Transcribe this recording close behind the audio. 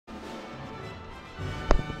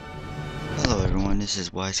this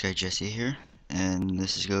is Wise Guy Jesse here, and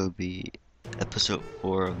this is going to be episode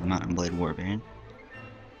 4 of the Mountain Blade Warband.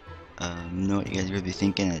 Know what you guys are going to be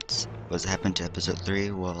thinking? It's what's happened to episode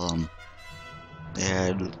 3? Well,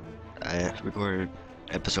 I recorded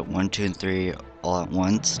episode 1, 2, and 3 all at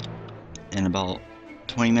once, and about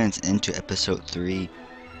 20 minutes into episode 3,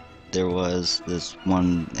 there was this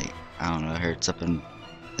one, I don't know, I heard something,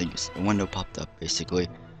 a window popped up basically,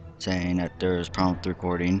 saying that there was a problem with the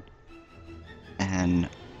recording. And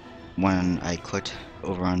when I clicked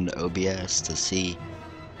over on the OBS to see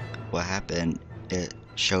what happened, it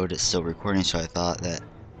showed it's still recording, so I thought that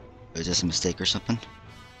it was just a mistake or something.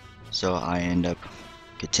 So I end up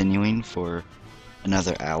continuing for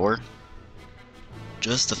another hour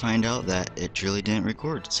just to find out that it really didn't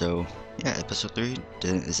record. So yeah, episode 3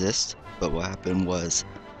 didn't exist, but what happened was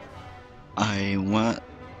I went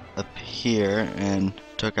up here and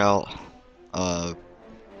took out a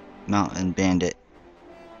mountain bandit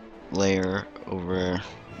layer over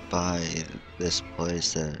by this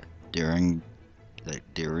place, Duringson, I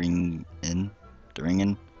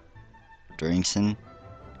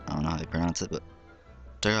don't know how you pronounce it, but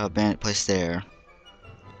took out a bandit place there.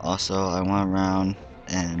 Also, I went around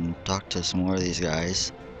and talked to some more of these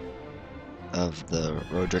guys of the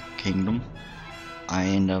Roderick Kingdom. I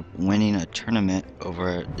ended up winning a tournament over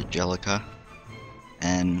at the Jellica,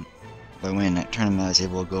 and by winning that tournament I was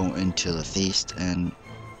able to go into the feast and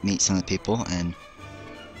meet some of the people and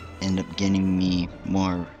end up getting me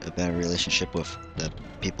a better relationship with the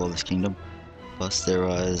people of this kingdom. Plus there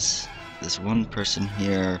was this one person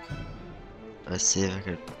here, let's see if I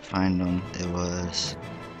could find them. It was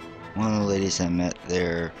one of the ladies I met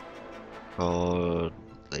there called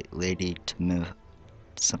Lady Timothy,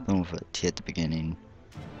 something with a T at the beginning.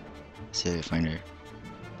 Let's see if I can find her.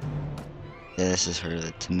 Yeah, this is her,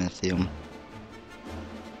 the Timothium.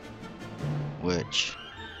 Which,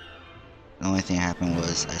 the only thing that happened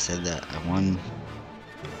was I said that I won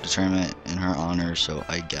the tournament in her honor, so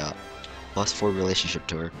I got +4 relationship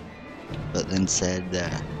to her. But then said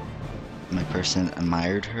that my person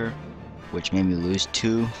admired her, which made me lose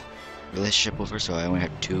 2 relationship with her, so I only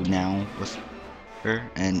have 2 now with her.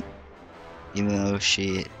 And even though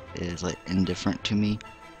she is indifferent to me,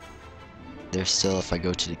 there's still, if I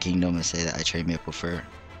go to the kingdom and say that I trade me up with her,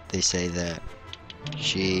 they say that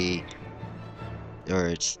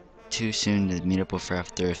it's too soon to meet up with her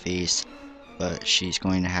after a feast, but she's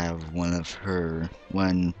going to have one of her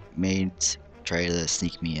maids try to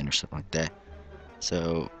sneak me in or something like that.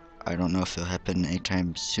 So I don't know if it'll happen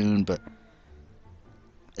anytime soon, but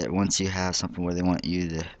once you have something where they want you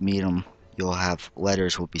to meet them, you'll have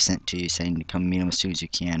letters will be sent to you saying to come meet them as soon as you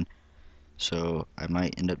can. So I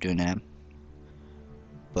might end up doing that.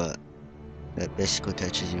 But that basically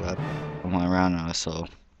catches you up. I went around and I also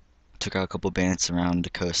took out a couple bandits around the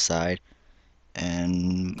coast side,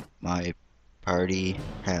 and my party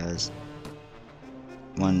has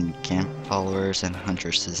 1 camp followers and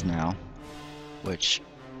huntresses now, which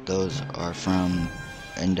those are from,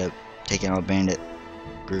 end up taking out a bandit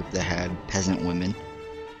group that had peasant women,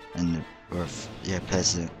 and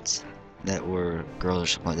peasants that were girls or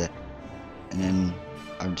something like that. And then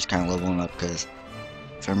I'm just kind of leveling up because,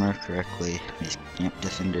 if I remember correctly, these camp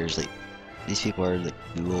defenders, these people are the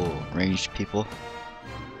little ranged people.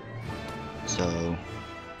 So,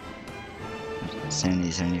 I'm saying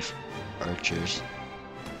these are any archers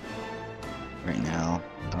right now.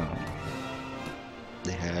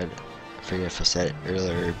 They had, I forget if I said it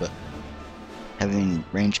earlier, but having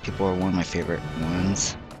ranged people are one of my favorite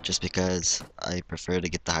ones, just because I prefer to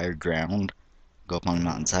get the higher ground, go up on the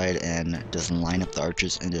mountainside, and just line up the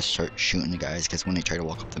archers and just start shooting the guys, because when they try to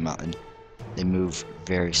walk up the mountain, they move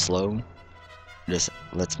very slow. It just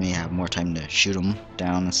lets me have more time to shoot them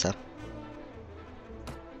down and stuff.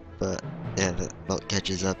 But yeah, that about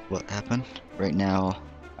catches up what happened. Right now,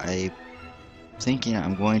 I'm thinking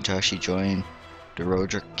I'm going to actually join the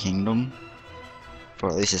Roderick Kingdom. For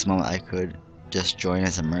at least this moment, I could just join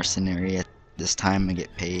as a mercenary at this time and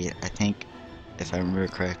get paid. I think, if I remember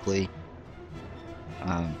correctly,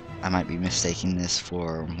 I might be mistaking this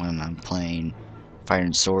for when I'm playing Fire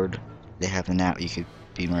and Sword. They have an app you could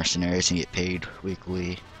be mercenaries and get paid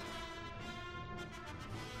weekly.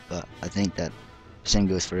 But I think that same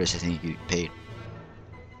goes for this. I think you get paid.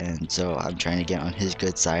 And so I'm trying to get on his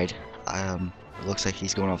good side. It looks like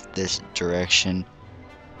he's going off this direction.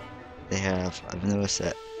 I've noticed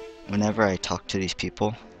that whenever I talk to these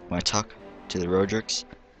people, when I talk to the Rodericks,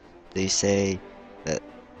 they say that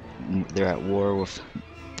they're at war with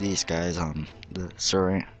these guys on the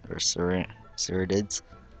Suridids,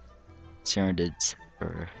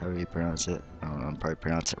 or however you pronounce it. I don't know, I'm probably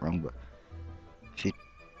pronouncing it wrong, but if you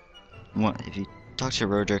if you talk to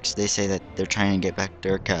Rodrix, they say that they're trying to get back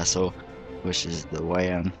their castle, which is the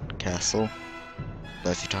Wayan castle.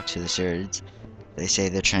 But if you talk to the Serids, they say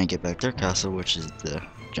they're trying to get back their castle, which is the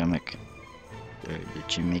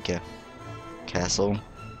Jamaica castle.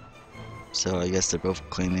 So I guess they're both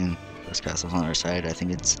claiming those castles on our side. I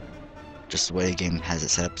think it's just the way the game has it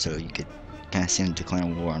set up, so you could kind of see them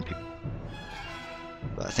declaring war on people.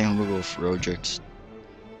 But I think I'm gonna go with Rodrix,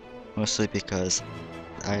 mostly because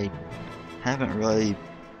I haven't really,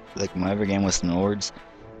 like my other game was Nords.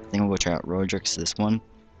 I think I'm gonna try out Rodrix this one.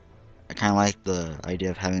 I kind of like the idea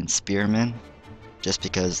of having spearmen, just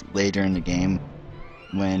because later in the game,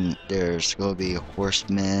 when there's going to be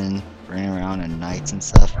horsemen running around and knights and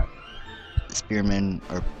stuff, the spearmen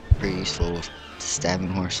are pretty useful with stabbing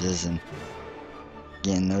horses and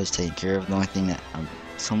getting those taken care of. The only thing that I'm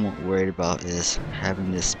somewhat worried about is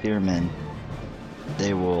having the spearmen.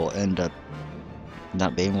 They will end up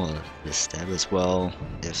not being able to stab as well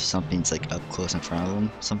if something's like up close in front of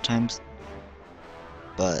them sometimes.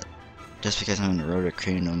 But just because I'm in the Roderick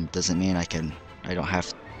Kingdom doesn't mean I don't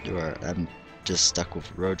have to, or I'm just stuck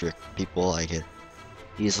with Roderick people. I could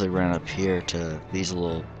easily run up here to these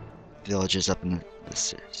little villages up in the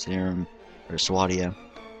Serum or Swadia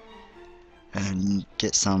and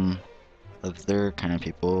get some of their kind of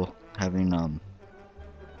people having I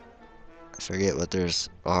forget what theirs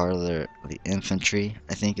are. The infantry,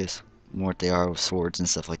 I think, is more what they are with swords and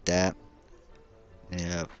stuff like that. They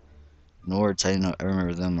have Nords, I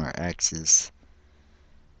remember them are axes.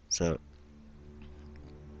 So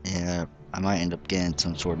yeah, I might end up getting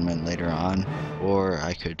some swordmen later on, or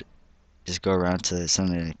I could just go around to some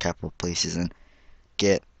of the capital places and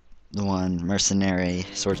get the one mercenary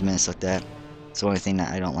swordsman and stuff like that. So the only thing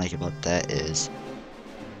that I don't like about that is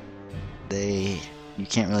you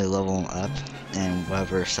can't really level them up, and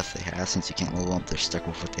whatever stuff they have, since you can't level them up, they're stuck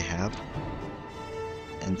with what they have.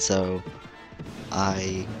 And so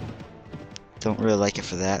I don't really like it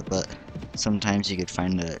for that, but sometimes you could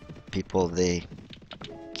find that people, they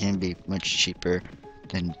can be much cheaper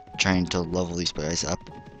than trying to level these guys up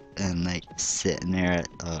and like sitting there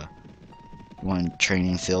at one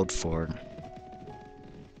training field for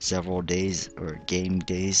several days or game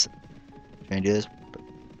days trying to do this.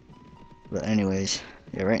 But anyways,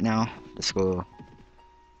 yeah, right now let's go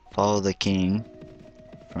follow the king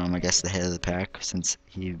from, I guess, the head of the pack, since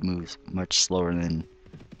he moves much slower than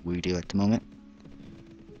we do at the moment.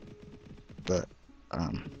 But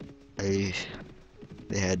they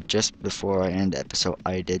had, just before I end the episode,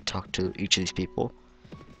 I did talk to each of these people,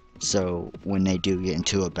 so when they do get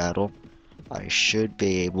into a battle, I should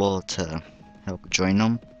be able to help join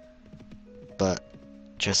them. But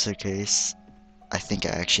just in case, I think I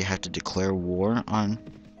actually have to declare war on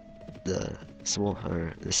the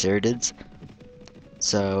Seridids.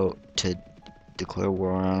 So to declare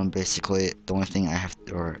war on them, basically the only thing I have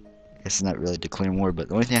to, or it's not really declaring war, but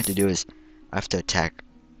the only thing I have to do is I have to attack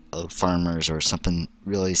farmers or something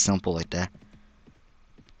really simple like that.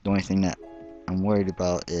 The only thing that I'm worried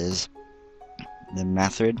about is the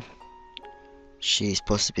Mathrid. She's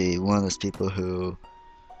supposed to be one of those people who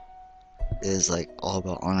is like all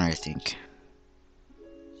about honor, I think.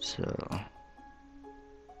 So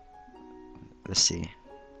let's see.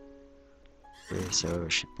 Okay, so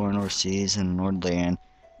she's born overseas in Nordland.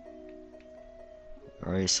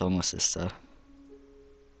 Already saw most of this stuff.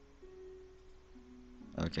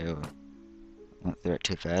 Okay, well, went through it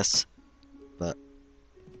too fast, but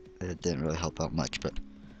it didn't really help out much. But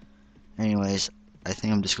anyways, I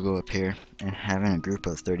think I'm just gonna go up here, and having a group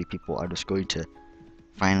of 30 people, I'm just going to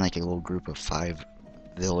find like a little group of 5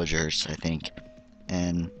 villagers, I think,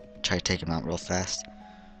 and try to take them out real fast.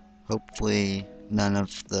 Hopefully none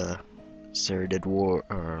of the Seridid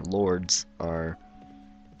lords are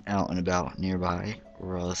out and about nearby,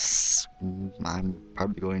 or else I'm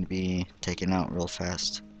probably going to be taken out real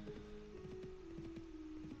fast.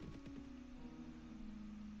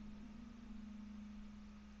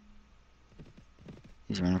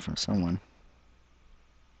 He's running from someone.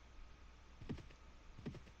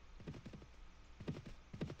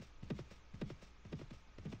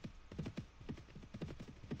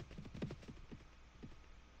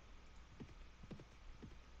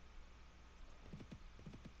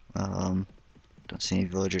 Don't see any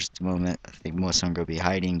villagers at the moment. I think most of them are going to be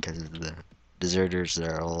hiding because of the deserters that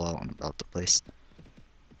are all out and about the place.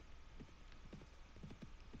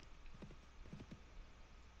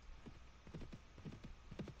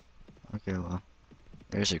 Okay, well,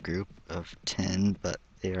 there's a group of 10, but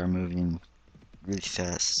they are moving really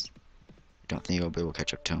fast. I don't think I'll be able to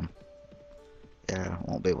catch up to them. Yeah,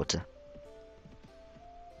 I won't be able to.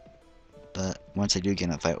 But once I do get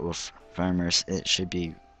in a fight with farmers, it should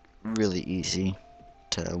be really easy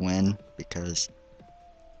to win because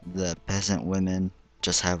the peasant women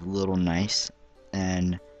just have little knives,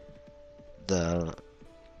 and the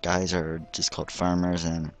guys are just called farmers,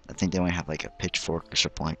 and I think they only have like a pitchfork or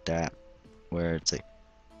something like that, where it's like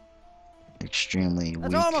extremely It's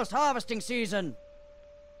weak. almost harvesting season.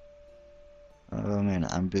 Oh man,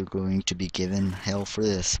 I'm going to be given hell for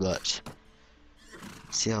this, but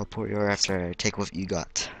see how poor you are after I take what you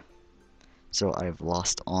got. So I've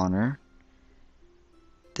lost honor.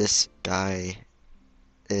 This guy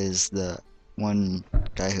is the one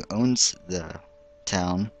guy who owns the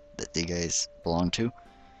town that the guys belong to,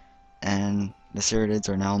 and the Cyrodids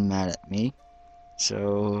are now mad at me.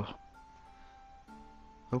 So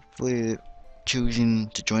hopefully choosing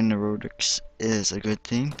to join the Rodix is a good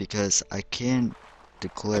thing, because I can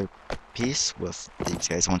declare peace with these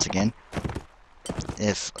guys once again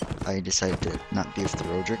if I decide to not be with the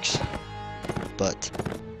Rodrix. But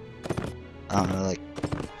I don't know, like,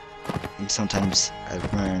 sometimes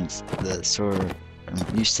I've learned the sword,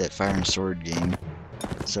 I'm used to that fire and sword game,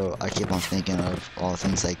 so I keep on thinking of all the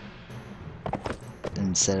things, like,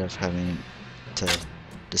 instead of having to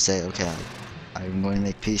say, okay, I'm going to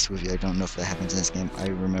make peace with you. I don't know if that happens in this game. I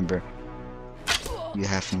remember you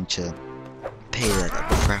having to pay like a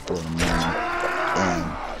crap load of money, and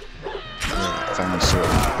the fire and sword,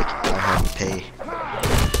 like, I had to pay,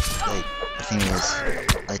 like, I think it was,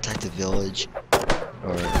 I attacked a village,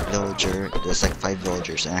 or a villager, there's like 5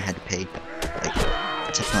 villagers, and I had to pay like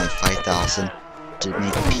something like 5,000 to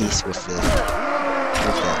make peace with the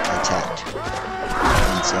group that I attacked.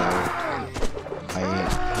 And so I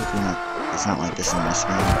hope it's not like this in this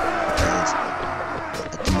game, because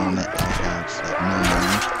at the moment I have like no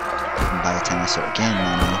money, and by the time I start getting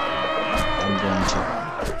money, I'm going to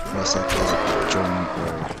most likely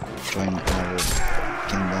join another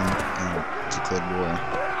kingdom and declare war,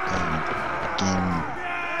 and gain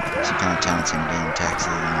some kind of talents and gain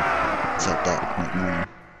taxes and stuff like that, make money.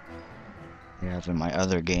 I have in my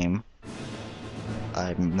other game,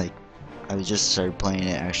 I just started playing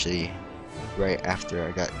it actually right after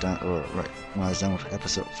I got done, or right when I was done with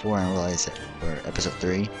episode 4, and I realized that, or episode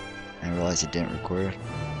 3, and I realized it didn't record.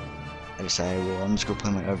 I decided, well, I'm just gonna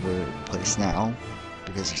play my other place now,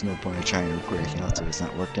 because there's no point in trying to record anything else if it's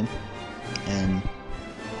not working. And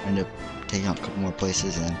I ended up taking out a couple more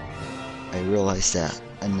places, and I realized that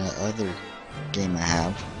in the other game I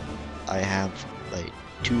have like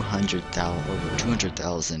 200,000, over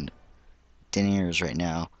 200,000 deniers right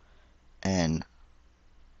now, and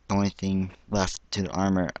the only thing left to the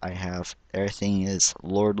armor I have, everything is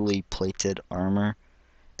lordly plated armor,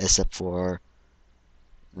 except for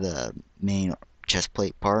the main chest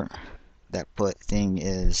plate part. That thing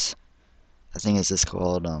is, I think it's just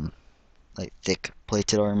called like thick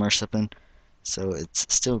plated armor or something. So it's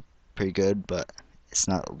still pretty good, but it's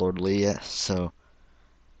not lordly yet. So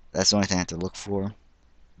that's the only thing I have to look for.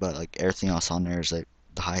 But like everything else on there is like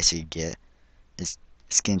the highest you get. It's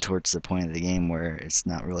getting towards the point of the game where it's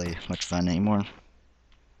not really much fun anymore.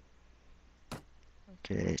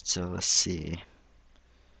 Okay, so let's see.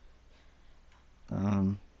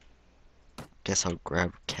 Guess I'll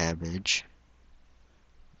grab cabbage.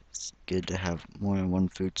 It's good to have more than one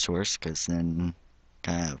food source, because then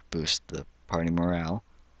kind of boost the party morale.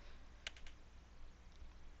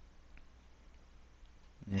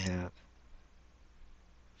 Yeah.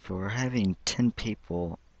 For having 10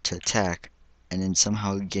 people to attack, and then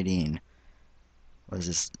somehow getting, what is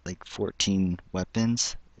this, like 14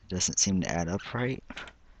 weapons? It doesn't seem to add up right.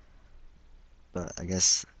 But I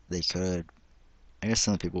guess they could. I guess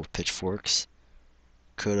some people with pitchforks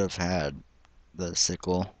could have had the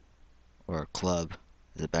sickle or a club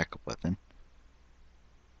as a backup weapon.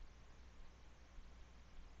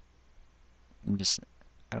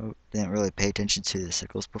 I didn't really pay attention to the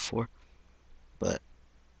sickles before, but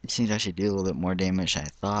it seems to actually do a little bit more damage than I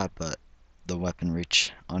thought, but the weapon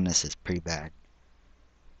reach on this is pretty bad.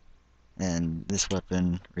 And this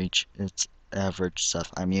weapon reach, it's average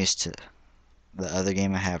stuff. I'm used to. The other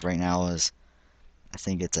game I have right now is, I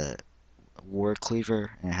think it's a war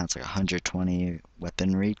cleaver, and it has like 120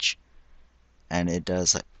 weapon reach, and it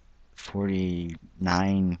does like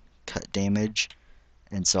 49 cut damage.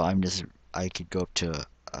 And so I could go up to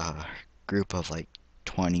a group of like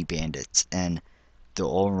 20 bandits, and they'll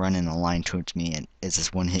all run in a line towards me, and it's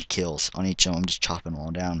just one hit kills on each of them. I'm just chopping them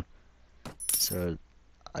all down. So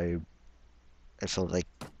I felt like,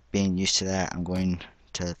 being used to that, I'm going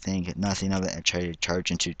to think nothing of it and try to charge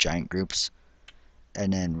into giant groups,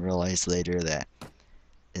 and then realize later that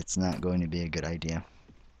it's not going to be a good idea.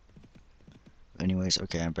 anyways,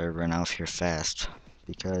 okay, I better run out of here fast,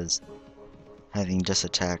 because having just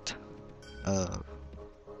attacked a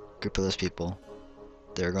group of those people,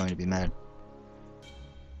 they're going to be mad.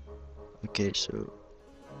 Okay, so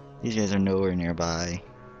these guys are nowhere nearby,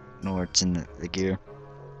 nor it's in the gear.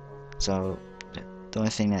 So the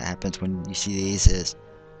only thing that happens when you see these is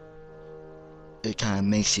it kind of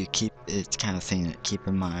makes you keep, it's kind of thing that keep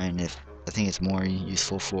in mind. If I think it's more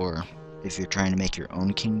useful for if you're trying to make your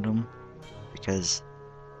own kingdom, because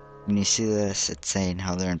when you see this, it's saying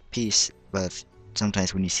how they're in peace, but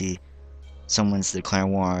sometimes when you see someone's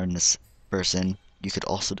declaring war on this person, you could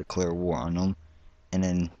also declare war on them, and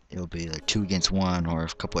then it'll be like 2 against 1, or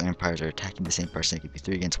if a couple empires are attacking the same person, it could be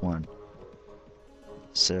 3 against 1.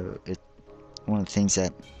 So it's one of the things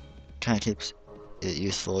that kind of keeps it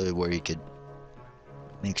useful, where you could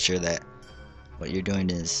make sure that what you're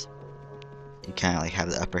doing is you kind of like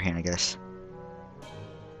have the upper hand, I guess.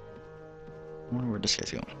 I wonder where this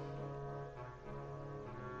guy's going.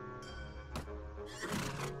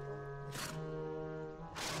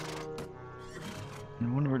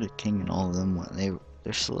 I wonder where the king and all of them went.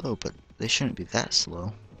 They're slow, but they shouldn't be that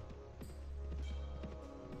slow.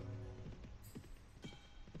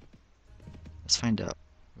 Let's find out.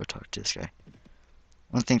 Go talk to this guy.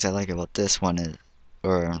 One of the things I like about this one is,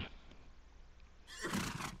 or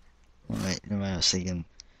wait, I was thinking,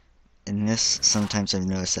 in this, sometimes I've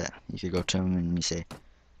noticed that you could go to him and you say,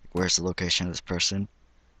 where's the location of this person?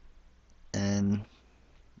 And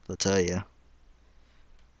they'll tell you.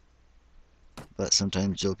 But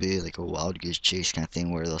sometimes you'll be like a wild goose chase kind of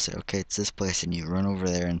thing, where they'll say, okay, it's this place, and you run over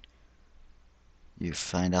there and you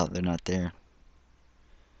find out they're not there.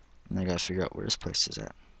 And I gotta figure out where this place is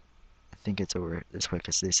at. I think it's over this way,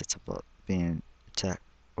 because they said something about being attacked,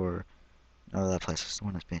 or no, that place was the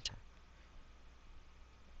one that's being attacked.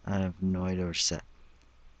 I have no idea where it's at.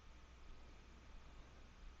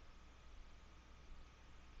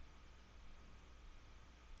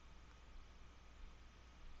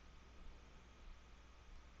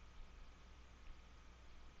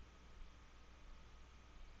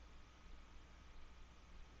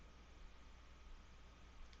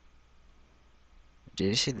 Did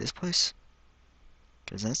you see this place?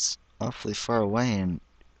 Because that's awfully far away and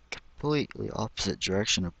completely opposite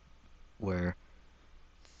direction of where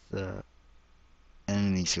the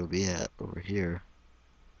enemies will be at over here.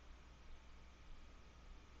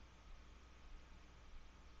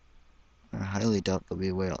 I highly doubt they'll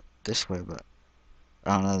be way out this way, but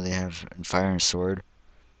I don't know. They have in Fire and Sword,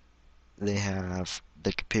 they have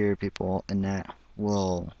the computer people, and that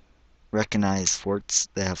will recognize forts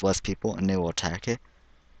that have less people, and they will attack it.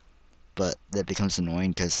 But that becomes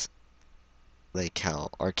annoying, because like how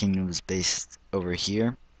our kingdom is based over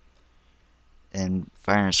here, and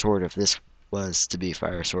Fire and Sword, if this was to be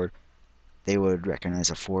Fire and Sword, they would recognize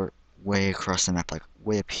a fort way across the map, like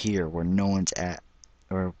way up here where no one's at,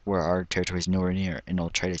 or where our territory is nowhere near, and they'll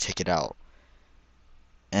try to take it out.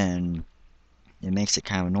 And it makes it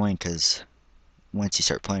kind of annoying, because once you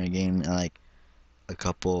start playing a game, and like a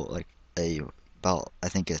couple, like about, I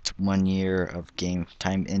think it's 1 year of game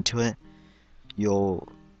time into it,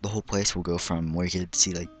 the whole place will go from where you could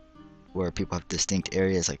see like where people have distinct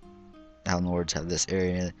areas, like how Lords have this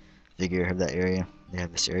area, Figure have that area, they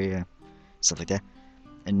have this area, stuff like that.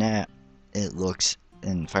 And that, it looks,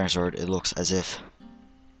 in Fire Sword, it looks as if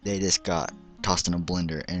they just got tossed in a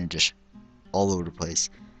blender, and it just all over the place.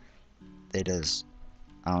 They just,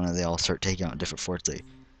 I don't know, they all start taking out different forts.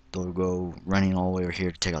 They'll go running all the way over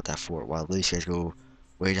here to take out that fort, while these guys go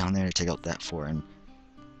way down there to take out that fort, and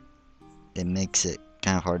it makes it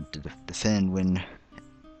kind of hard to defend when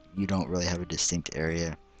you don't really have a distinct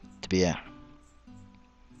area to be at.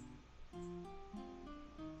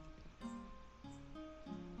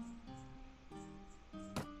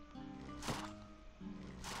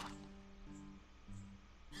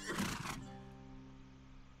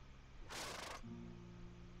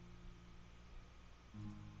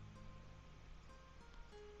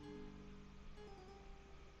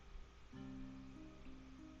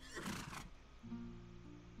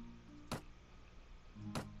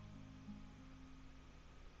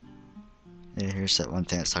 Yeah, here's that one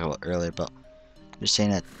thing I was talking about earlier about just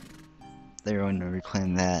saying that they're going to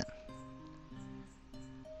reclaim that.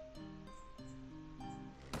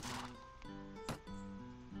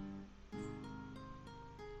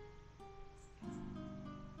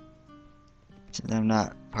 Since I'm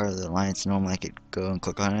not part of the alliance, normally I could go and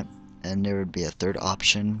click on it, and there would be a third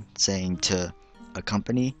option saying to a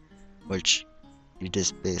company, which you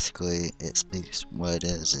just basically, it speaks what it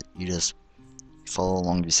is. You just follow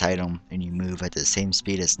along beside them, and you move at the same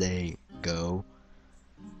speed as they go.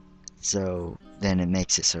 So then it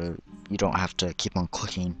makes it so you don't have to keep on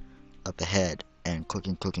clicking up ahead and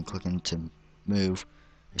clicking to move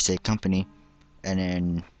or say company, and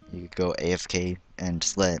then you go AFK and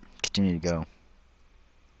just let it continue to go.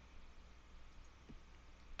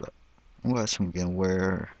 But what else from again?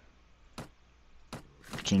 Where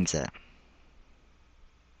the king's at?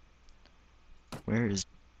 Where is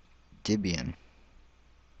Dibian?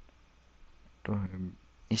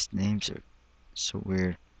 These names are so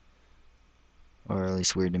weird, or at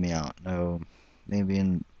least weirded me out. No, maybe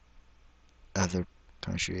in other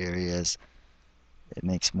country areas it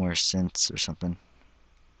makes more sense or something.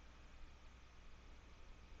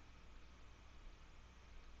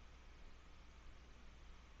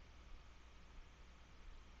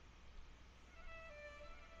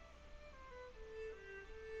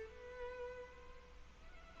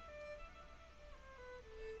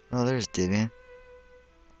 Oh, there's Dibian.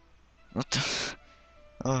 What the?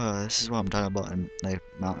 Oh, this is what I'm talking about in like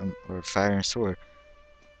Mountain or Fire and Sword.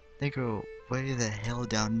 They go way the hell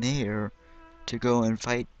down there to go and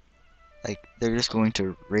fight. Like they're just going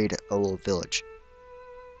to raid a little village.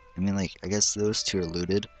 I mean, like I guess those two are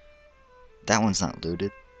looted. That one's not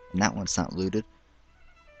looted, and that one's not looted.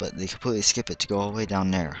 But they completely skip it to go all the way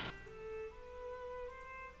down there.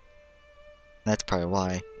 That's probably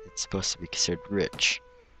why it's supposed to be considered rich.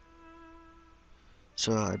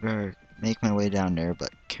 So I better make my way down there, but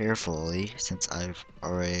carefully, since I've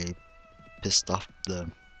already pissed off the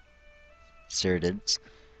Ceridids.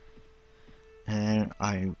 And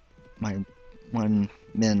my one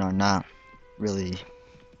men are not really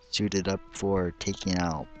suited up for taking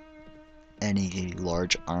out any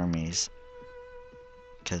large armies,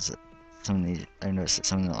 because I noticed that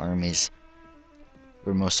some of the armies,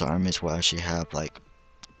 or most of the armies, will actually have like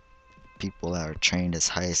people that are trained as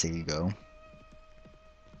high as they can go.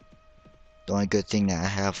 The only good thing that I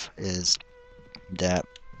have is that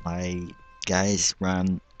my guys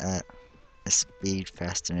run at a speed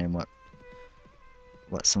faster than what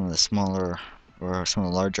some of the smaller or some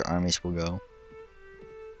of the larger armies will go.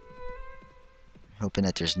 Hoping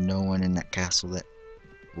that there's no one in that castle that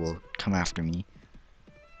will come after me.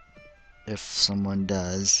 If someone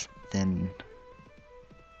does, then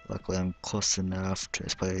luckily I'm close enough to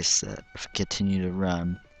this place that if I continue to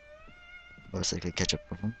run, most likely catch up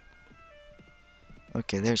with them.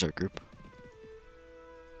 Okay, there's our group.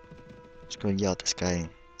 Let's go yell at this guy,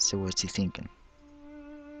 see what's he thinking.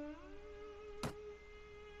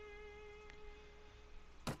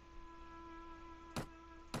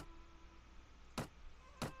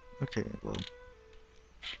 Okay, well,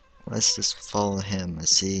 let's just follow him and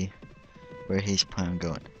see where he's planning on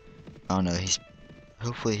going. I don't know,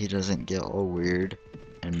 hopefully he doesn't get all weird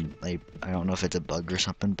and like, I don't know if it's a bug or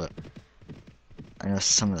something, but I know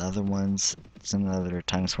some of the other ones, some of the other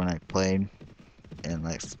times when I played, and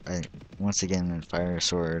like, once again in Fire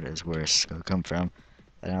Sword is where it's gonna come from.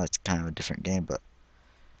 I know it's kind of a different game, but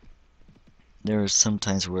there are some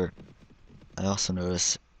times where I also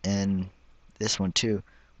notice in this one too,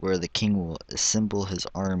 where the king will assemble his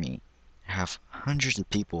army, have hundreds of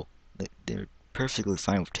people. They're perfectly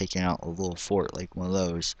fine with taking out a little fort like one of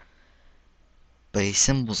those, but he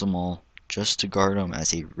assembles them all just to guard them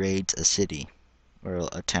as he raids a city or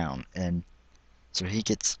a town, and so he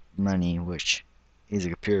gets money, which he's a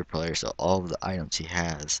computer player, so all of the items he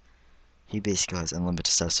has, he basically has unlimited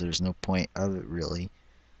stuff, so there's no point of it really.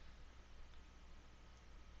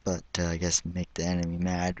 But I guess make the enemy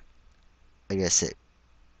mad. I guess it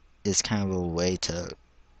is kind of a way to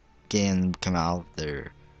get them come out of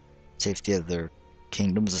their safety of their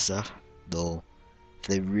kingdoms and stuff. They'll, if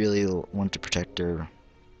they really want to protect their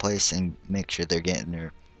place and make sure they're getting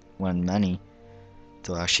their one money,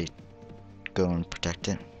 they'll actually go and protect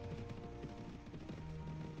it.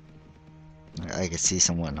 I can see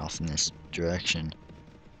someone off in this direction.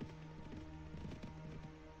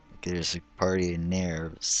 There's a party in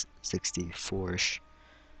there, 64ish.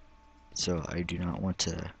 So I do not want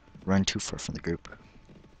to run too far from the group.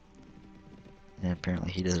 And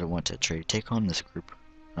apparently he doesn't want to take on this group.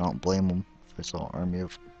 I don't blame him if it's an army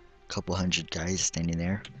of a couple hundred guys standing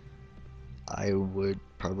there. I would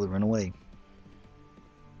probably run away.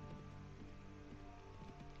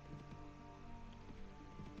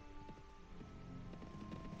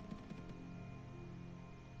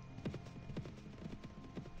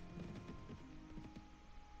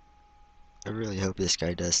 I really hope this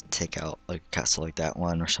guy does take out like a castle like that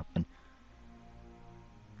one or something.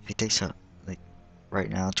 If he takes out, like, right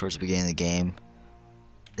now towards the beginning of the game,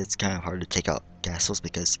 it's kind of hard to take out castles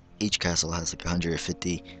because each castle has like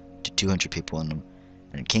 150 to 200 people in them,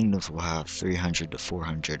 and kingdoms will have 300 to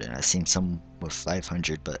 400, and I've seen some with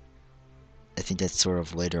 500, but I think that's sort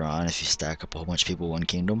of later on if you stack up a whole bunch of people in one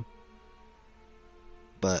kingdom.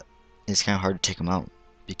 But it's kind of hard to take them out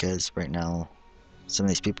because right now some of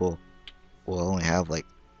these people will only have like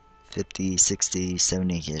 50, 60,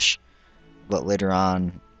 70-ish. But later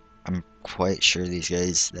on, I'm quite sure these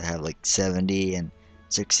guys that have like 70 and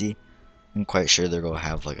 60, I'm quite sure they're going to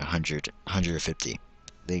have like 100, 150.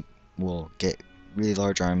 They will get really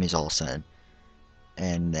large armies all of a sudden.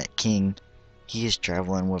 And that king, he is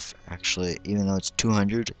traveling with, actually, even though it's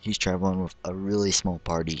 200, he's traveling with a really small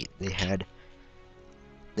party.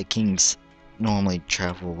 The kings normally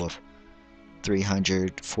travel with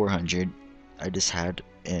 300, 400. I just had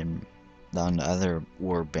on the other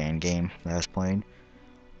Warband game that I was playing,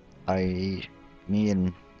 me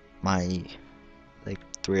and my, like,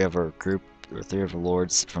 three of our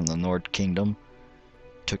lords from the Nord Kingdom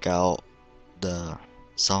took out the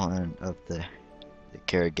Sultan of the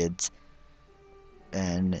Karagids,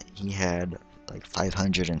 and he had like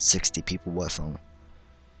 560 people with him.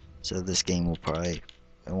 So this game will probably,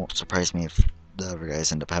 it won't surprise me if the other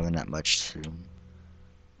guys end up having that much soon.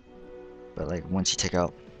 But like once you take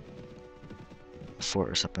out a fort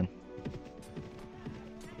or something.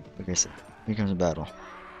 Okay, so here comes a battle.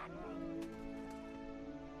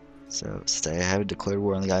 So since I have declared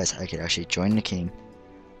war on the guys, I could actually join the king.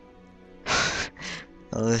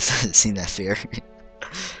 Oh, this doesn't seem that fair.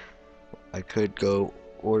 I could go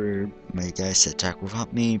order my guys to attack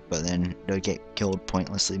without me, but then they'll get killed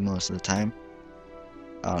pointlessly most of the time.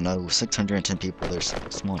 I don't know, 610 people, there's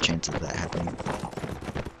a small chance of that happening.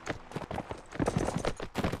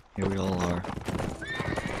 Here we all are.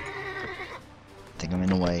 I think I'm in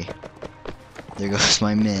the way. There goes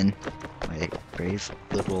my men. My brave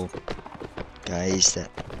little guys that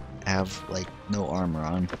have like no armor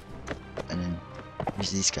on. And then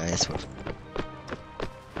there's these guys with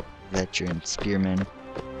veteran spearmen.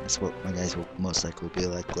 That's what my guys will most likely be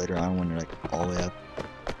like later on when they're like all the way up.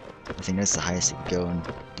 I think that's the highest it can go in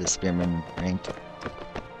the spearman rank.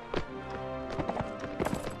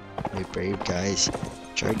 Very brave guys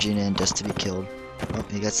charging in just to be killed. Oh,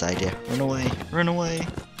 he got side idea. Run away! Run away!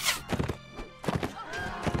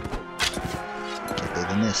 Can't believe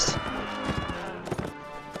I missed.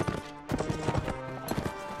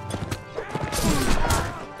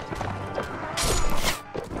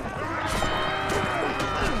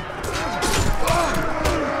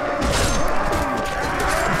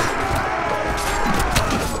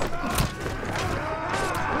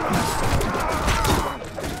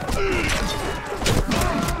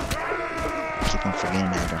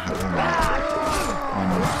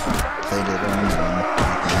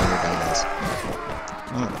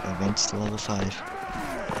 To level 5. I'm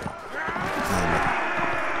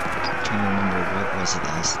trying to remember what was it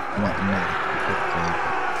last upgrade.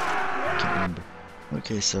 Can't remember.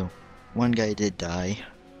 Okay, so one guy did die,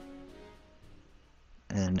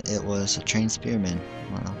 and it was a trained spearman.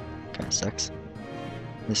 Well, kinda sucks.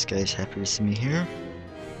 This guy's happy to see me here.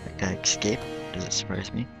 That guy escaped. Doesn't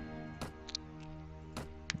surprise me.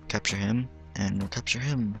 Capture him, and we'll capture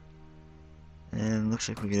him. And looks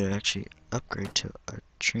like we could actually upgrade to a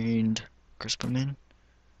trained crispman.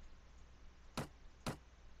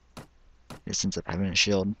 This ends up having a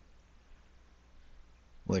shield,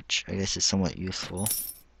 which I guess is somewhat useful.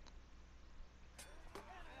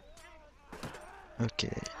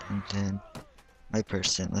 Okay, and then my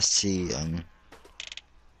person, let's see,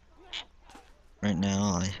 right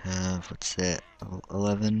now I have, what's that,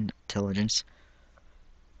 11 intelligence.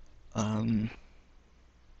 I'm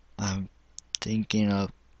thinking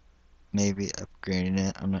of maybe upgrading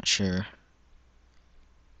it. I'm not sure.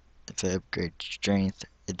 If I upgrade strength,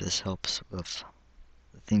 it just helps with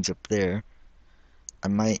the things up there. I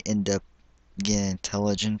might end up getting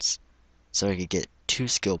intelligence so I could get 2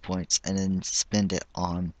 skill points and then spend it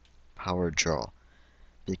on power draw,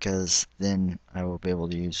 because then I will be able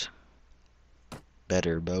to use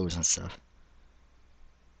better bows and stuff.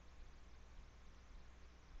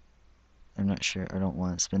 I'm not sure. I don't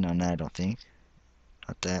want to spend on that, I don't think.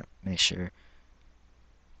 Not that. Make sure.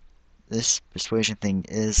 This persuasion thing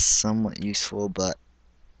is somewhat useful, but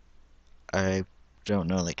I don't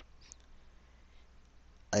know, like,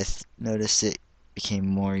 I noticed it became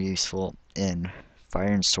more useful in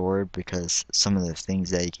Fire and Sword because some of the things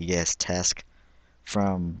that you could get as task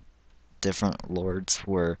from different lords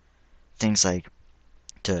were things like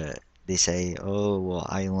they say, oh, well,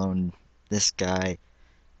 I loaned this guy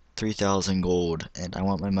 3,000 gold and I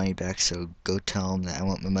want my money back, so go tell him that I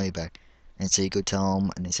want my money back. And so you go tell him,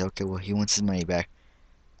 and they say, okay, well, he wants his money back.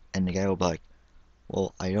 And the guy will be like,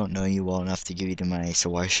 well, I don't know you well enough to give you the money, so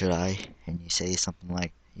why should I? And you say something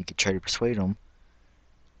like, you could try to persuade him,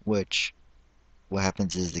 which what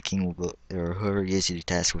happens is the king will go, or whoever gives you the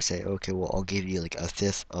task will say, okay, well, I'll give you like a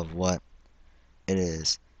fifth of what it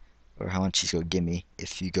is, or how much he's gonna give me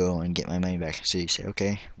if you go and get my money back. So you say,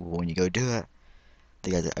 okay, well, when you go do it,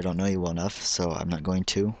 the guy that I don't know you well enough, so I'm not going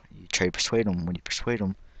to. You try to persuade him. When you persuade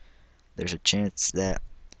him, there's a chance that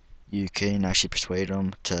you can actually persuade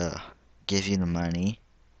him to give you the money,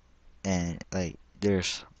 and like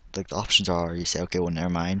there's like the options are you say, okay, well, never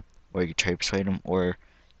mind, or you try to persuade him, or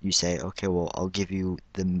you say, okay, well, I'll give you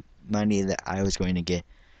the money that I was going to get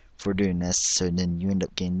for doing this, so then you end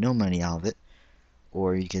up getting no money out of it.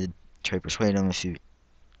 Or you could try to persuade him, if you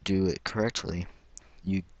do it correctly,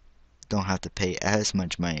 you don't have to pay as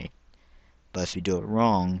much money. But if you do it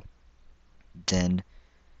wrong, then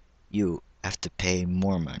you have to pay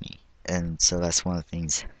more money. And so that's one of the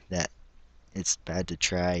things that it's bad to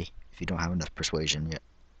try if you don't have enough persuasion yet.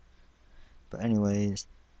 But anyways,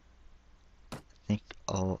 I think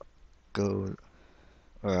I'll go,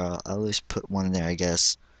 or I'll at least put one there, I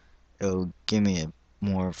guess. It'll give me a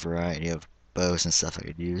more variety of bows and stuff I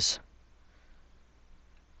could use.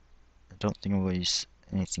 I don't think I'm going to use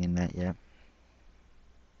anything in that yet.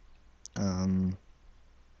 I'm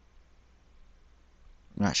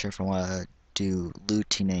not sure if I want to do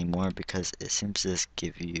looting anymore because it seems to just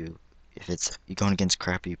give you, if it's you're going against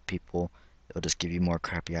crappy people, it'll just give you more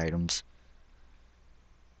crappy items.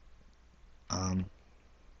 Um,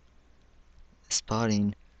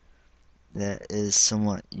 Spotting, that is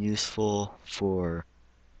somewhat useful for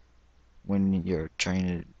when you're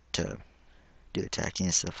trying to do attacking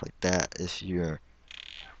and stuff like that. If you're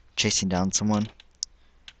chasing down someone,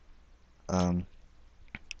 um,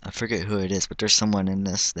 I forget who it is, but there's someone in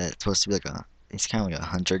this that's supposed to be like he's kind of like a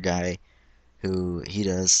hunter guy who he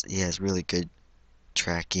has really good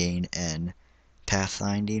tracking and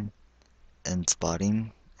pathfinding and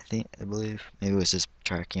spotting. I believe maybe it was just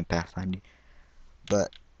tracking and pathfinding,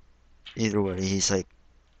 but either way, he's like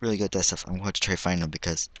really good at that stuff. I'm going to try to find him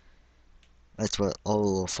because that's what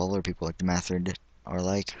all follower people like the Matherd are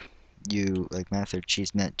like. You like Matherd,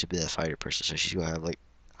 she's meant to be a fighter person, so she's gonna have like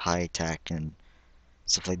high attack and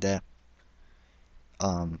stuff like that.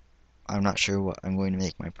 Um, I'm not sure what I'm going to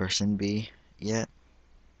make my person be yet.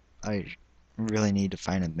 I really need to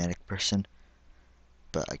find a medic person,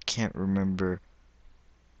 but I can't remember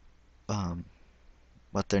um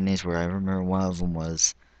what their names were. I remember one of them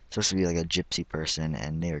was supposed to be like a gypsy person,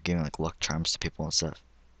 and they were giving like luck charms to people and stuff.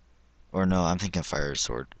 Or no, I'm thinking Fire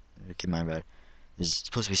Sword. Okay, my bad. There's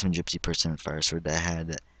supposed to be some gypsy person in Fire Sword that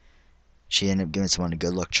had she ended up giving someone a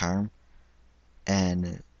good luck charm,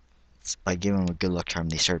 and by giving them a good luck charm,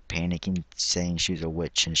 they started panicking, saying she was a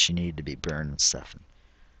witch and she needed to be burned and stuff.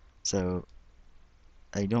 So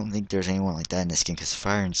I don't think there's anyone like that in this game because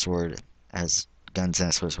Fire and Sword has guns and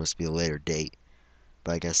it's supposed to be a later date.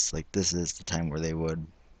 But I guess like this is the time where they would.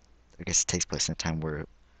 I guess it takes place in a time where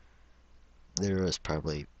there was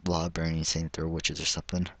probably law burning saying that they were witches or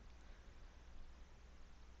something.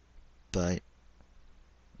 But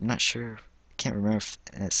I'm not sure. I can't remember if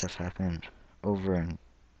that stuff happened over in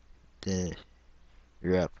the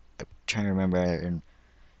Europe. I'm trying to remember in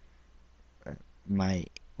my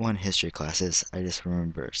one history classes. I just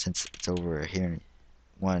remember since it's over here in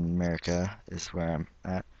one America is where I'm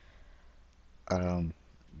at. Um,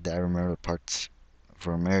 that I remember parts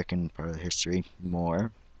for American part of history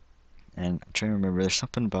more. And I'm trying to remember. There's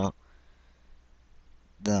something about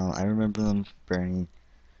them. I remember them burning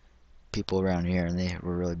people around here, and they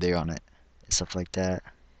were really big on it and stuff like that.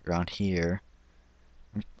 Around here,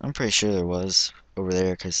 I'm pretty sure there was over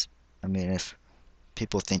there, because I mean, if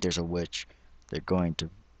people think there's a witch, they're going to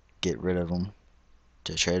get rid of them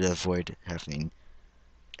to try to avoid having,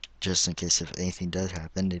 just in case if anything does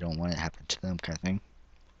happen, they don't want it to happen to them, kind of thing.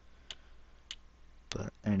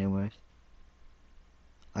 But anyway,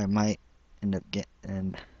 I might end up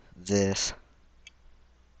getting this.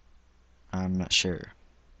 I'm not sure.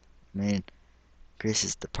 I mean,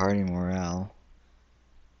 increases the party morale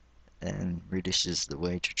and reduces the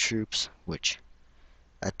wage of troops, which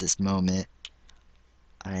at this moment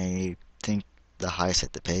I think the highest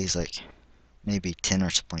at the pay is like maybe 10 or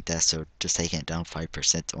something like that. So just taking it down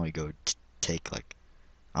 5% to only go take like,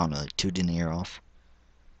 I don't know, like 2 denier off.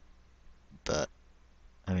 But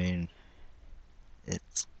I mean,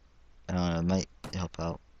 it's, I don't know, it might help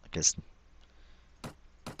out, I guess.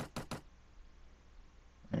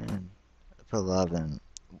 And I put a lot of in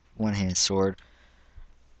one-handed sword.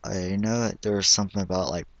 I know that there was something about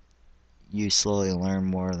like you slowly learn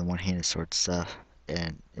more of the one-handed sword stuff,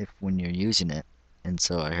 and if when you're using it, and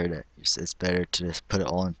so I heard that it's better to just put it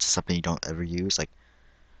all into something you don't ever use. Like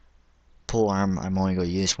pole arm, I'm only gonna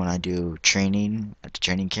use when I do training at the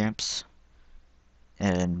training camps,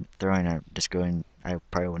 and throwing I'm just going I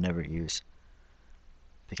probably will never use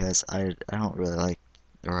because I don't really like,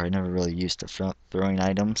 or I never really used the front throwing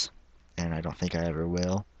items, and I don't think I ever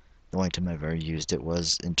will. The only time I ever used it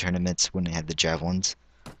was in tournaments when they had the javelins.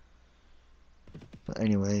 But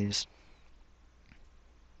anyways,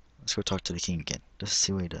 let's go talk to the king again, just to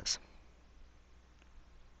see what he does.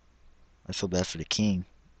 I feel bad for the king.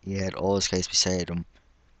 He had all his guys beside him.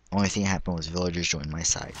 Only thing that happened was villagers joined my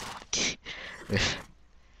side.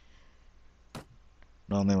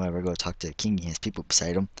 Normally whenever I go talk to the king, he has people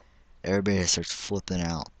beside him. Everybody just starts flipping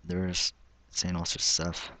out. They're just saying all sorts of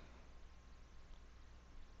stuff.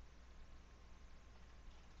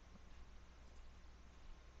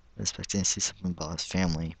 I was expecting to see something about his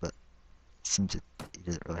family, but it seems that he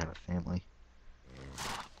doesn't really have a family.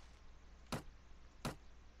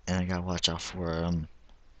 And I gotta watch out for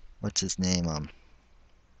what's his name?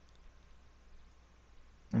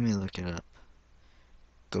 Let me look it up.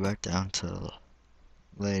 Go back down to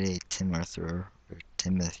Lady Timothy or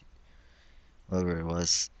Timothy, whatever it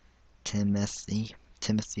was. Timothy.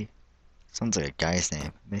 Sounds like a guy's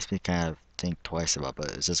name. Makes me kind of think twice about,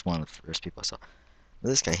 but it's just one of the first people I saw. But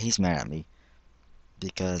this guy, he's mad at me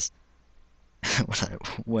because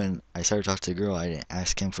when I started talking to the girl, I didn't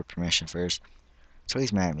ask him for permission first, so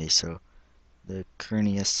he's mad at me. So the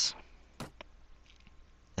Curnius,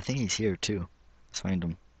 I think he's here too. Let's find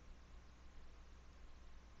him.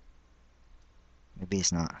 Maybe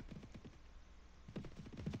he's not.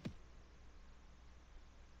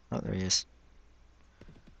 Oh, there he is.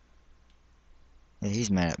 Yeah,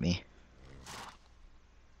 he's mad at me.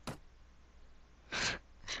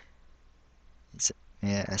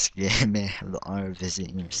 May I ask again, may I have the honor of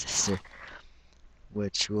visiting your sister?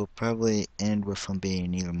 Which will probably end with him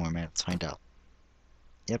being even more mad. Let's find out.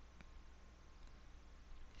 Yep.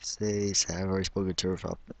 He says, I've already spoken to her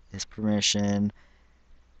without his permission,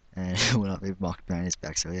 and will not be mocked behind his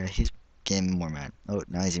back. So yeah, he's getting more mad. Oh,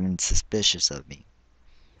 now he's even suspicious of me.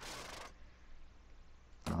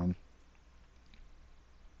 I'm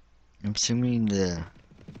assuming the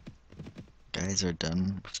guys are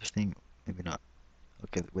done with their thing. Maybe not.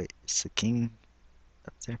 Okay, wait, is the king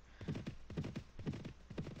up there?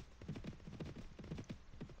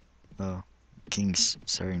 Oh, king's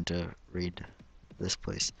starting to raid this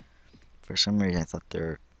place. For some reason, I thought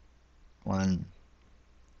their one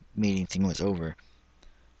meeting thing was over.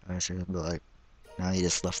 I was gonna be like, now he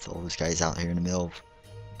just left all those guys out here in the middle of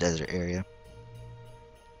the desert area.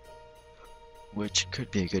 Which could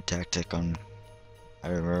be a good tactic on. I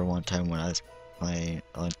remember one time when I was playing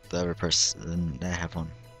like the other person that I have on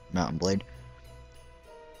Mountain Blade.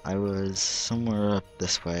 I was somewhere up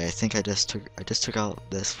this way. I think I just took out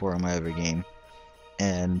this fort on my other game,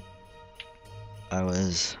 and I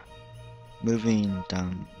was moving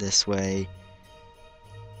down this way,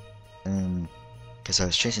 and because I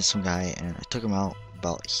was chasing some guy, and I took him out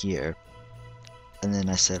about here, and then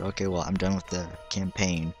I said, okay, well, I'm done with the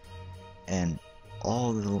campaign, and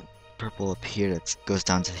all the purple up here that goes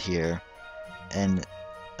down to here, and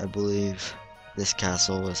I believe this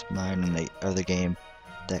castle was mine in the other game.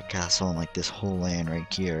 That castle and like this whole land right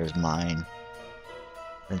here is mine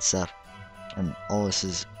and stuff, and all this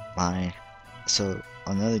is mine. So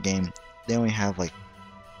on the other game, they only have like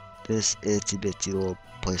this itsy bitsy little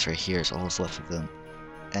place right here. It's all that's left of them,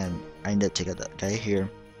 and I ended up taking that guy here,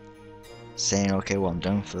 saying, okay, well, I'm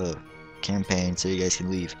done for the campaign, so you guys can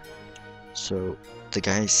leave. So the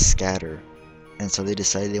guys scatter, and so they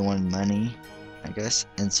decided they wanted money, I guess,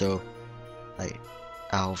 and so like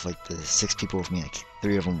out of like the 6 people with me, like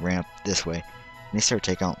 3 of them ran up this way, and they started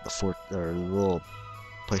taking out the fort or little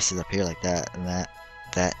places up here like that and that,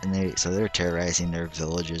 and they're terrorizing their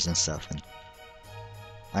villages and stuff, and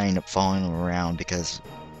I ended up following them around because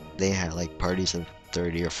they had like parties of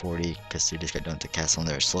 30 or 40 because they just got done with the castle and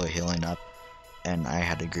they were slowly healing up, and I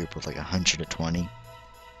had a group of like 120,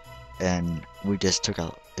 and we just took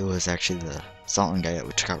out, it was actually the Sultan guy that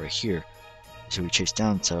we took out right here, so we chased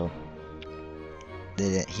down. So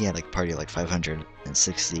he had like a party of like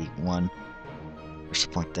 561 or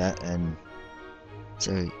something like that, and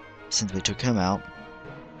so since we took him out,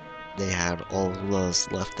 they had all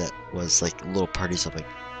those left that was like little parties of like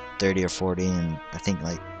 30 or 40, and I think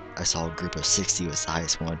like I saw a group of 60 was the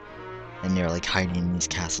highest one, and they were like hiding in these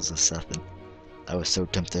castles and stuff, and I was so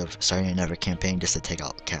tempted of starting another campaign just to take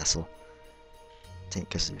out the castle.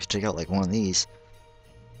 Because if you take out like one of these,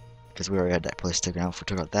 because we already had that place taken out, if we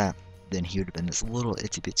took out that, then he would have been this little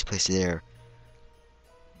itsy bitsy place there.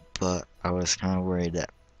 But I was kind of worried that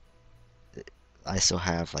I still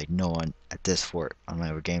have like no one at this fort on my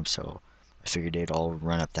other game, so I figured they'd all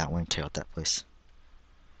run up that way and take out that place.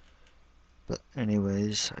 But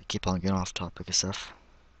anyways, I keep on getting off topic and stuff.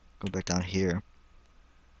 Go back down here.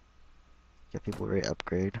 Get people ready to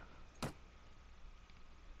upgrade.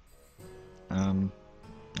 I'm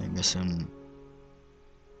guessing.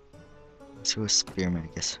 Let's go with Spearman,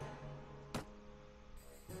 I guess.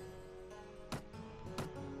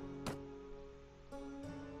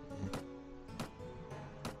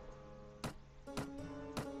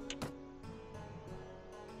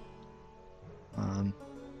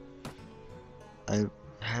 I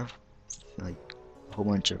have like a whole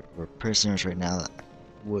bunch of prisoners right now that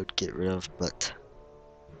I would get rid of, but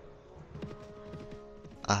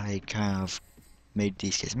I kind of made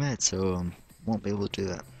these guys mad, so won't be able to do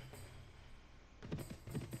that.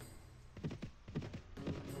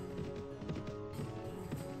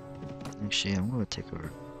 Actually, I'm gonna take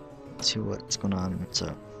over, see what's going on.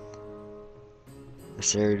 So the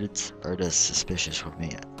Saracens are just suspicious with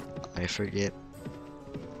me. I forget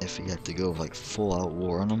if you have to go like full out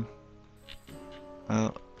war on them.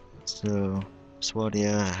 So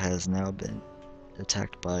Swadia has now been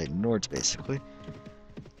attacked by Nords basically.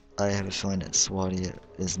 I have a feeling that Swadia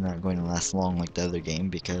is not going to last long like the other game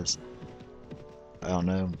because I don't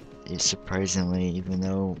know, it's surprisingly, even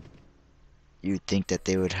though you'd think that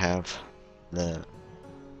they would have the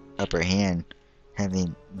upper hand,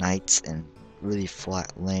 having knights and really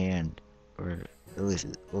flat land, or at least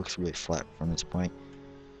it looks really flat from this point,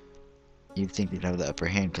 you'd think they'd have the upper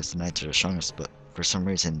hand because the knights are the strongest, but for some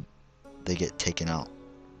reason they get taken out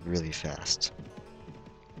really fast.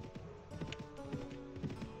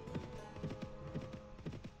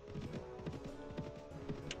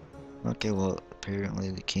 Okay, well,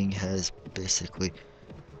 apparently the king has basically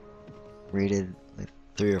raided like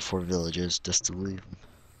 3 or 4 villages just to leave them.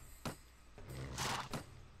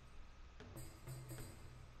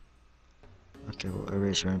 Okay, well,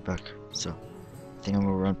 everybody's running back, so I think I'm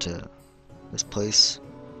gonna run to this place.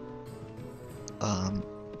 I'm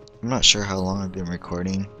not sure how long I've been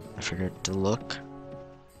recording. I forgot to look,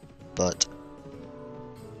 but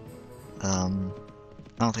I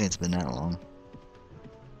don't think it's been that long.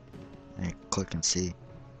 I click and see.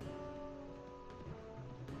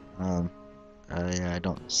 Yeah, I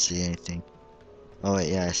don't see anything. Oh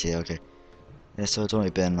wait, yeah, I see. Okay, yeah, so it's only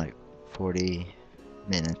been like 40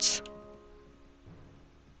 minutes.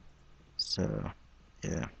 So,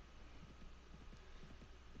 yeah.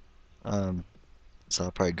 So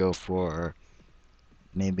I'll probably go for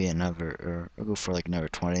maybe another, or I'll go for like another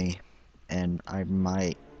 20, and I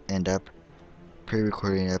might end up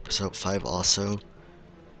pre-recording episode 5 also.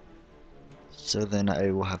 So then I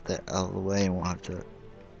will have that out of the way and won't have to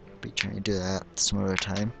be trying to do that some other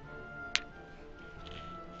time.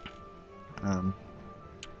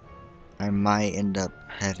 I might end up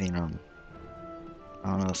having I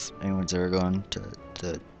don't know if anyone's ever gone to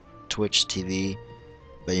the Twitch TV,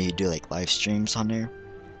 but you do like live streams on there,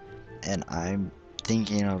 and I'm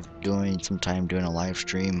thinking of doing a live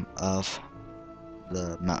stream of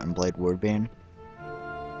the Mountain Blade Warband,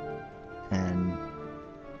 and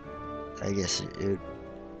I guess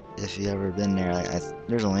if you ever been there,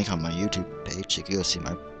 there's a link on my YouTube page. You can go see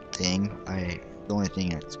my thing. The only thing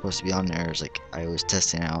that's supposed to be on there is like I was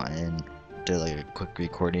testing out and did like a quick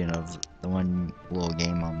recording of the one little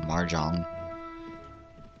game on Mahjong,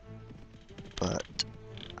 but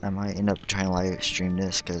I might end up trying to live stream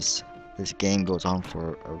this because this game goes on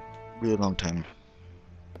for a really long time.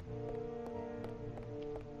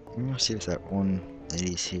 I'm gonna see if that one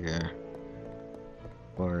lady's here,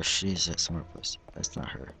 or she's at some other place. That's not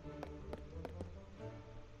her.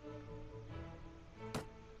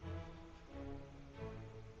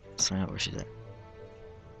 Let's find out where she's at.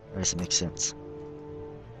 That doesn't make sense.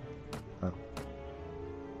 Oh.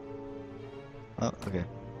 Oh, okay.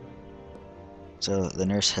 So the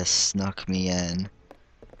nurse has snuck me in.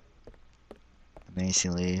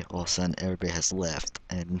 Amazingly, all of a sudden everybody has left,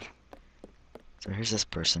 and so here's this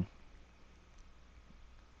person.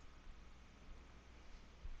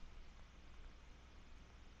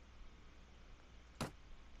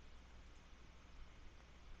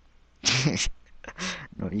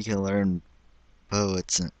 No, you can learn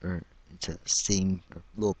poets or to sing or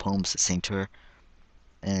little poems to sing to her,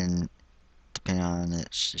 and depending on it,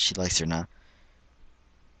 she likes it or not,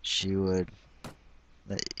 she would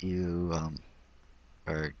let you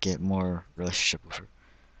or get more relationship with her.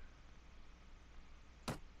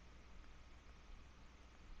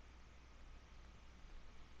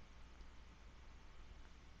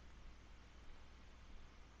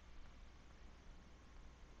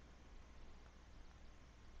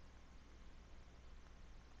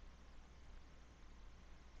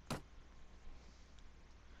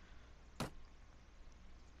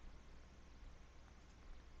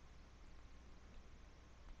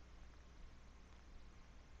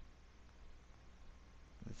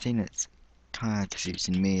 thing that's kind of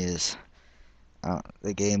confusing me is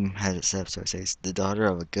the game has it set up so it says the daughter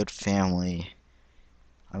of a good family.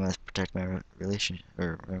 I must protect my relation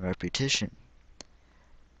or my reputation.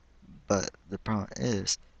 But the problem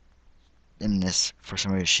is, in this, for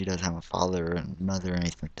some reason, she doesn't have a father and mother or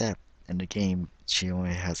anything like that. In the game, she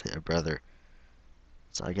only has a brother.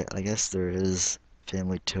 So I guess there is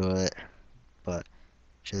family to it, but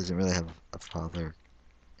she doesn't really have a father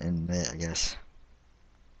in it, I guess.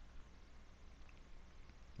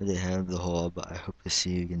 But they have the whole "but I hope to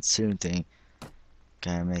see you again soon" thing.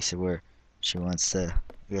 Kind of makes it where she wants to,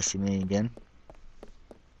 I guess, see me again.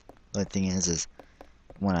 The only thing is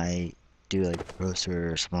when I do like roast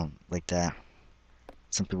her or something like that,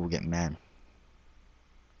 some people get mad.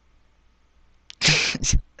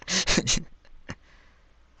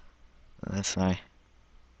 That's fine.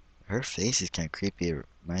 Her face is kind of creepy. It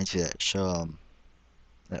reminds me of that show,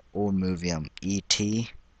 that old movie, E.T.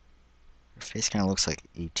 Her face kind of looks like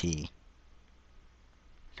E.T.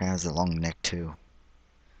 Kind of has a long neck too.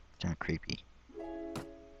 Kind of creepy.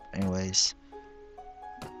 Anyways,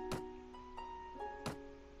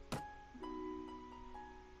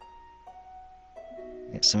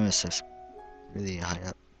 yeah, some of this stuff's really high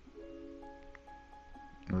up.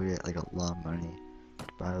 We get like a lot of money to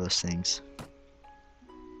buy those things.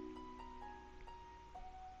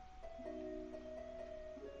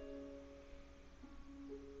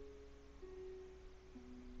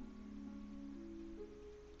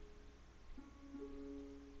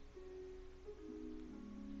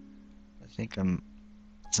 I think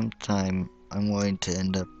sometime I'm going to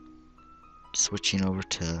end up switching over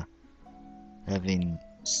to having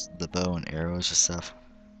the bow and arrows and stuff.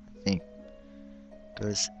 I think,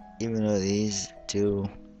 because even though these do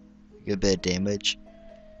a good bit of damage,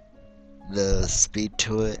 the speed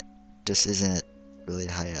to it just isn't really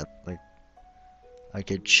high up. Like, I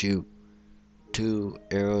could shoot 2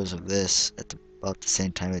 arrows of this at about the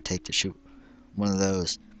same time it take to shoot one of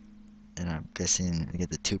those, and I'm guessing I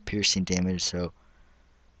get the 2 piercing damage, so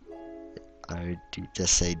I would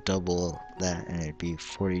just say double that and it'd be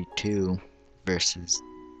 42 versus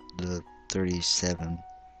the 37.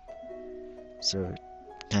 So it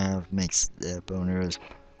kind of makes the bow and arrows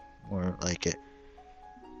more like it.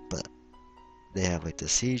 But they have like the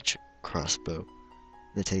siege crossbow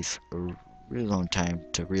that takes a really long time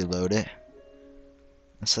to reload it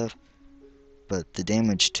and stuff. But the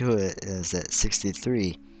damage to it is at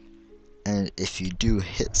 63, and if you do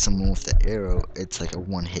hit someone with the arrow, it's like a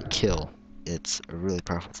one-hit kill. It's a really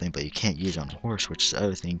powerful thing, but you can't use it on horse, which is the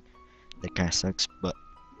other thing that kind of sucks. But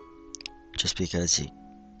just because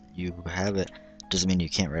you have it doesn't mean you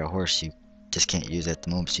can't ride a horse. You just can't use it at the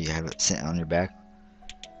moment, so you have it sitting on your back.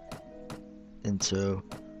 And so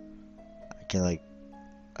I can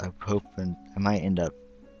I'm hoping I might end up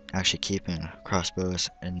actually keeping crossbows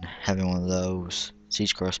and having one of those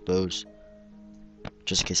siege crossbows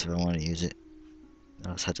just in case if I want to use it.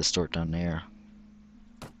 I just have to store it down there.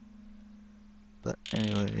 But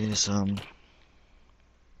anyways, I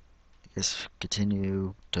guess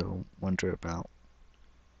continue to wonder about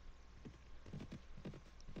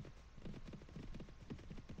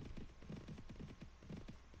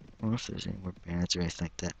I don't know if there's any more banners or anything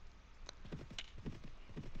like that.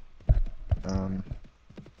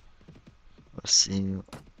 Let's see.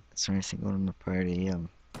 Is there anything going on in the party? Oh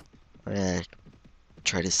yeah,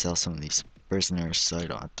 try to sell some of these prisoners so I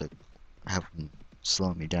don't have to have them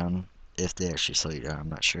slow me down. If they actually slow you down, I'm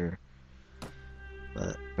not sure.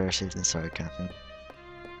 But better safe than sorry kind of thing.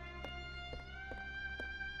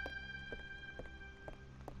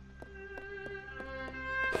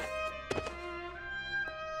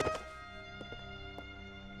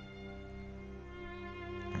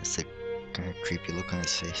 That's a kind of creepy look on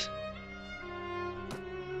his face.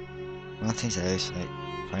 One of the things I always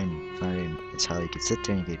find is how you could sit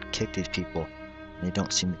there and you could kick these people and they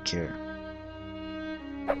don't seem to care.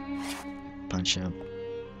 Punch them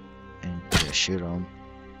and you shoot them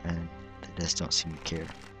and they just don't seem to care.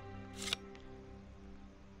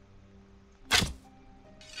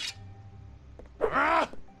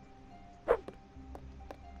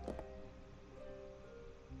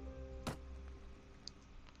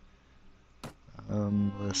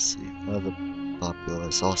 Let's see. One of the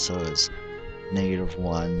populace also is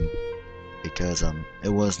 -1 because it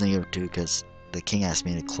was -2 because the king asked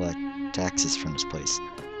me to collect taxes from this place,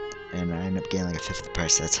 and I ended up getting like a fifth of the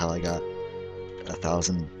price. That's how I got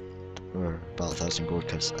 1,000 or about 1,000 gold,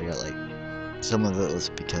 because I got like some of it was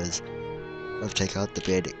because of take out the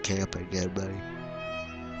bandit camp and get money,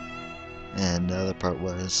 and the other part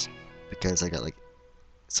was because I got like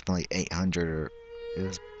something like 800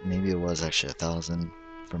 or maybe it was actually 1,000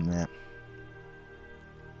 from that.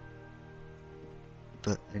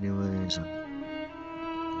 But anyways, yeah,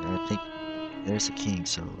 I think there's a king,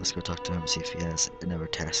 so let's go talk to him and see if he has another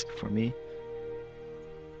task for me.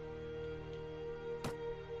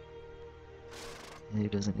 He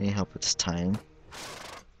doesn't need help at this time.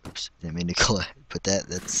 Oops, didn't mean to put that.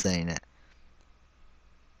 That's saying that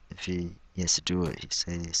if he has to do what he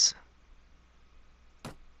says. I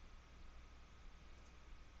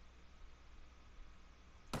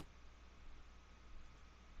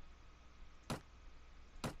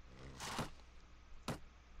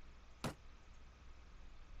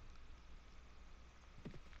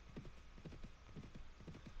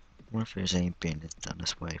wonder if there's any bandits down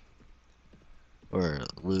this way. Or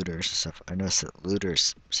looters and stuff. I noticed that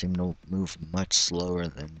looters seem to move much slower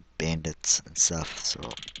than bandits and stuff, so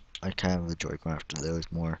I kind of enjoy going after those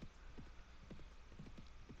more.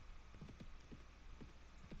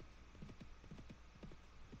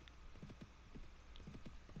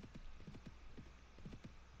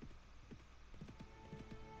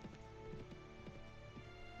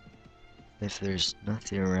 If there's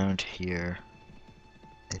nothing around here,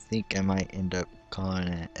 I think I might end up calling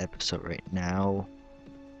an episode right now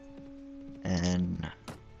and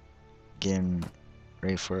getting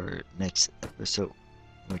ready for our next episode,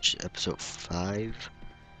 which is episode 5.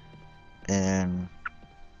 And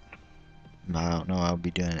I don't know, I'll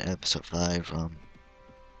be doing episode 5.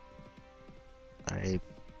 I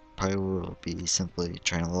probably will be simply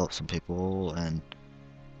trying to level up some people and,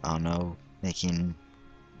 I don't know, making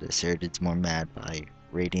the Saradids more mad by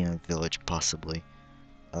raiding a village, possibly.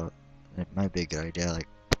 It might be a good idea, like,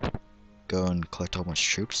 go and collect a whole bunch of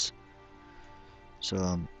troops.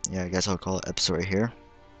 So, yeah, I guess I'll call it episode right here.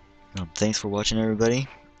 Thanks for watching, everybody.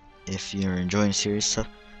 If you're enjoying the series stuff,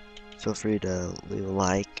 feel free to leave a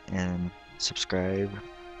like and subscribe.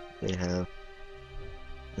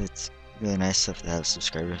 It's really nice stuff to have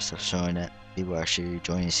subscribers stuff showing that people actually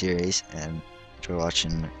join the series and enjoy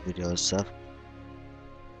watching videos and stuff.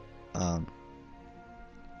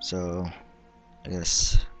 So I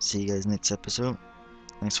guess see you guys next episode.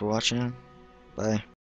 Thanks for watching. Bye.